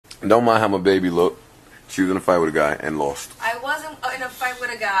Don't mind how my baby looked. She was in a fight with a guy and lost. I wasn't in a fight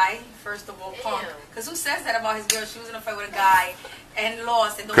with a guy, first of all, punk. Because who says that about his girl? She was in a fight with a guy and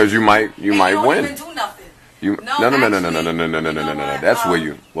lost. Because you might win. You don't even do nothing. No. That's where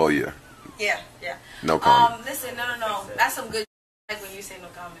you. Well, yeah. Yeah. No comment. Listen, no. That's some good. Like when you say no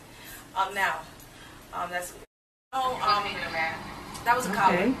comment. Now, that's. No. Wasn't even a man. That was a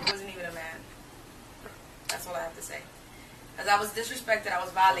coward. It wasn't even a man. That's all I have to say. Because I was disrespected, I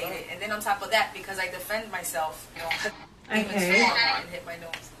was violated, and then on top of that, because I defend myself, you know, and hit my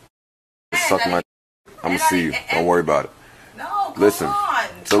nose. Suck my. I'm gonna see you. Don't worry about it. No, listen.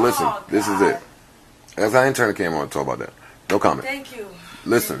 On. So listen, this is it. As I ain't turn the camera on to talk about that. No comment. Thank you.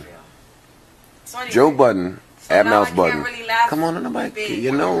 Listen. Thank you. Joe Budden, Mouse Budden. Really come on, nobody.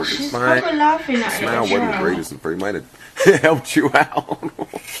 You know, it's She's fine. Laughing at Smile it, wasn't the greatest, and might have helped you out.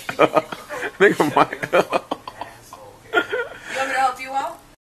 Nigga might. You want me to help you out?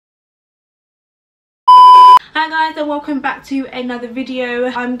 Hi guys, and welcome back to another video.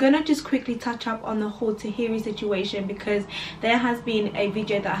 I'm gonna just quickly touch up on the whole Tahiri situation because there has been a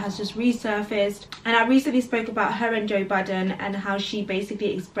video that has just resurfaced, and I recently spoke about her and Joe Budden and how she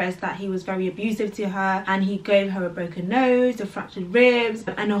basically expressed that he was very abusive to her and he gave her a broken nose, a fractured ribs,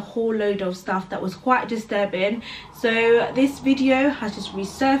 and a whole load of stuff that was quite disturbing. So this video has just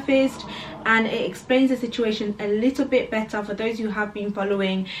resurfaced and it explains the situation a little bit better for those who have been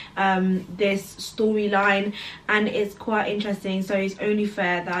following this storyline, and it's quite interesting. So it's only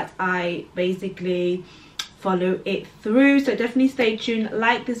fair that I basically follow it through. So definitely stay tuned,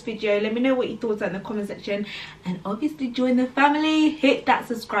 like this video, let me know what your thoughts are in the comment section, and obviously join the family, hit that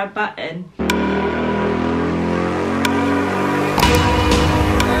subscribe button.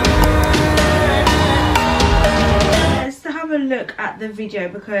 A look at the video,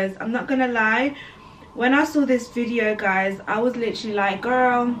 because I'm not gonna lie, when I saw this video, guys, I was literally like,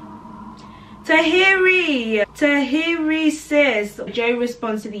 girl, Tahiri sis. Joe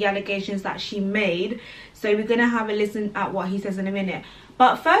responds to the allegations that she made, so we're gonna have a listen at what he says in a minute.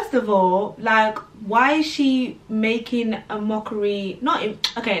 But first of all, like, why is she making a mockery?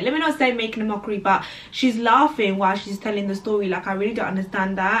 Okay, let me not say making a mockery, but she's laughing while she's telling the story. Like, I really don't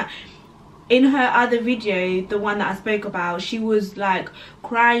understand that. In her other video, the one that I spoke about, she was like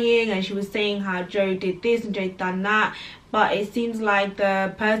crying and she was saying how Joe did this and Joe done that, but it seems like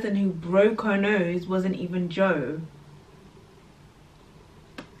the person who broke her nose wasn't even Joe.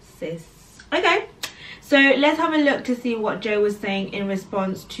 Sis. Okay, so let's have a look to see what Joe was saying in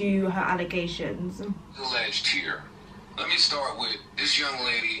response to her allegations. Alleged here. Let me start with this young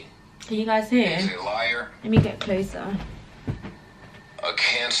lady. Can you guys hear? Is a liar. Let me get closer. A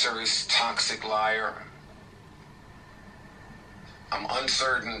cancerous, toxic liar. I'm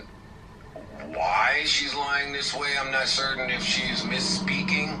uncertain why she's lying this way. I'm not certain if she's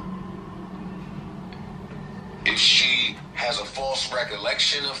misspeaking, if she has a false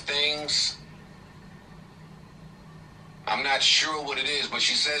recollection of things. I'm not sure what it is, but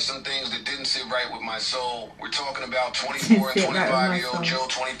she says some things that didn't sit right with my soul. We're talking about 24 and 25-year-old Joe,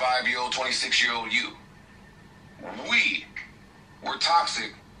 25-year-old, 26-year-old you. We're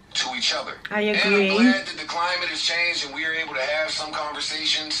toxic to each other. I agree. And I'm glad that the climate has changed and we are able to have some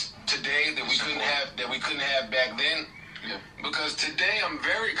conversations today that we couldn't have back then. Yeah. Because today I'm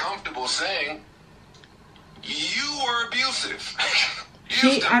very comfortable saying you were abusive.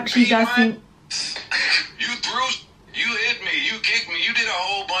 She actually doesn't. You hit me, you kicked me, you did a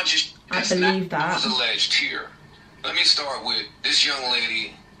whole bunch of. I believe that. Was alleged here. Let me start with this young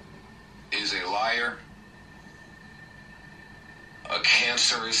lady is a liar. A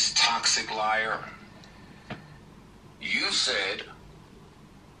cancerous, toxic liar. You said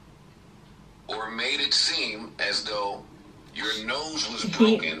or made it seem as though your nose was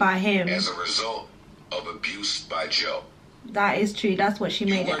broken by him as a result of abuse by Joe. That is true. That's what she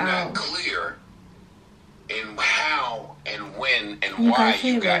made it out. You were not clear in how and when and why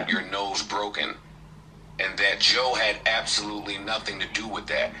you got your nose broken, and that Joe had absolutely nothing to do with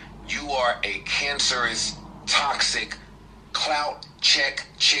that. You are a cancerous, toxic, clout check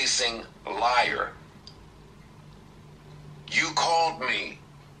chasing liar. You called me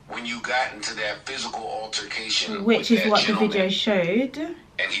when you got into that physical altercation, which is what the video showed,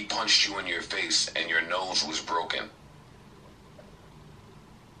 and he punched you in your face and your nose was broken.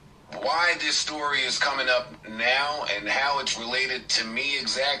 Why this story is coming up now and how it's related to me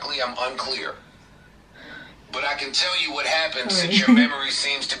exactly, I'm unclear. But I can tell you what happened since your memory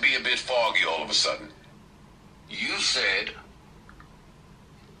seems to be a bit foggy all of a sudden. You said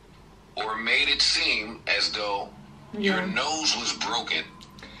or made it seem as though your nose was broken.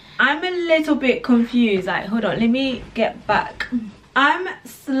 I'm a little bit confused. Like, hold on, let me get back. I'm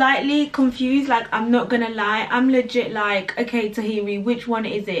slightly confused, like, I'm not gonna lie. I'm legit like, okay, Tahiri, which one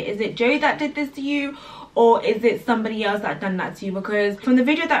is it? Is it Joe that did this to you, or is it somebody else that done that to you? Because from the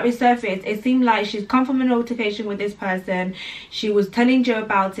video that resurfaced, it seemed like she's come from an altercation with this person. She was telling Joe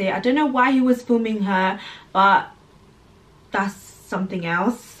about it. I don't know why he was filming her, but that's something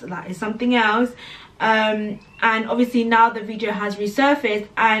else. Like, it's something else. And obviously now the video has resurfaced,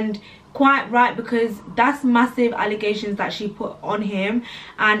 and quite right, because that's massive allegations that she put on him.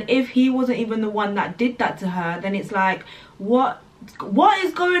 And if he wasn't even the one that did that to her, then it's like, what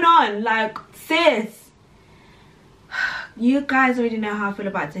is going on? Like, sis, you guys already know how I feel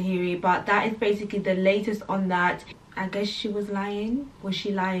about Tahiri, but that is basically the latest on that. I guess she was lying. Was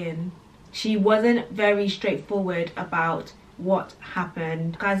she lying? She wasn't very straightforward about what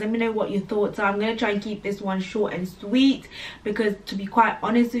happened. Guys, let me know what your thoughts are. I'm going to try and keep this one short and sweet, because to be quite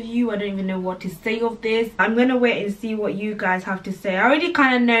honest with you, I don't even know what to say of this. I'm going to wait and see what you guys have to say. I already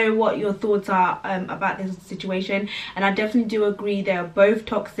kind of know what your thoughts are about this situation, and I definitely do agree they're both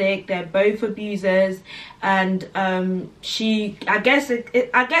toxic, they're both abusers, and I guess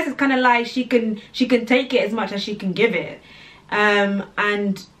it's kind of like she can take it as much as she can give it.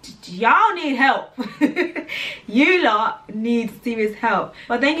 And y'all need help. You lot need serious help.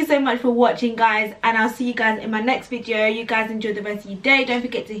 But thank you so much for watching, guys, and I'll see you guys in my next video. You guys enjoy the rest of your day. Don't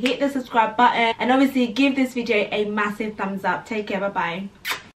forget to hit the subscribe button, and obviously give this video a massive thumbs up. Take care. Bye bye.